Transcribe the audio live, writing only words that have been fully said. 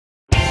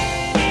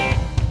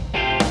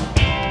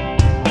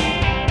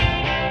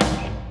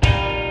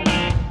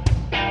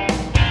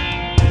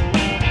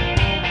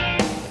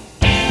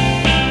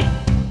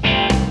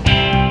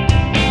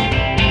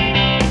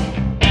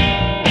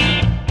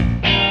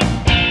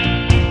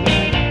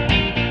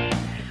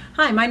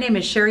Hi, my name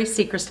is Sherry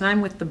Sechrist and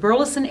I'm with the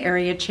Burleson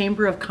Area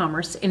Chamber of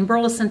Commerce in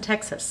Burleson,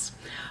 Texas.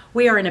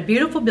 We are in a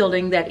beautiful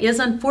building that is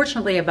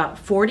unfortunately about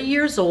 40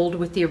 years old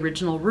with the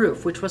original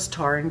roof, which was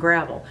tar and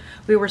gravel.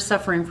 We were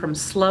suffering from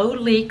slow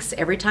leaks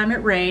every time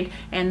it rained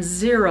and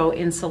zero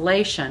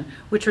insulation,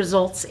 which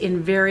results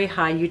in very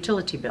high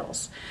utility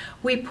bills.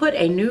 We put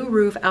a new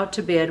roof out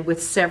to bid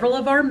with several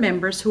of our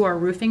members who are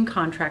roofing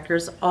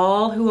contractors,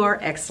 all who are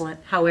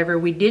excellent. However,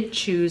 we did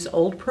choose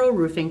Old Pro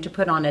Roofing to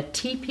put on a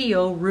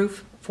TPO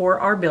roof for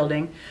our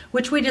building,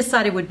 which we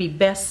decided would be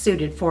best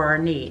suited for our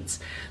needs.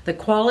 The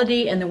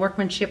quality and the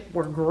workmanship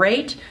were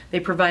great. They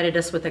provided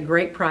us with a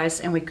great price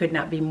and we could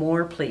not be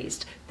more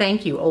pleased.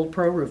 Thank you, Old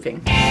Pro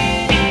Roofing.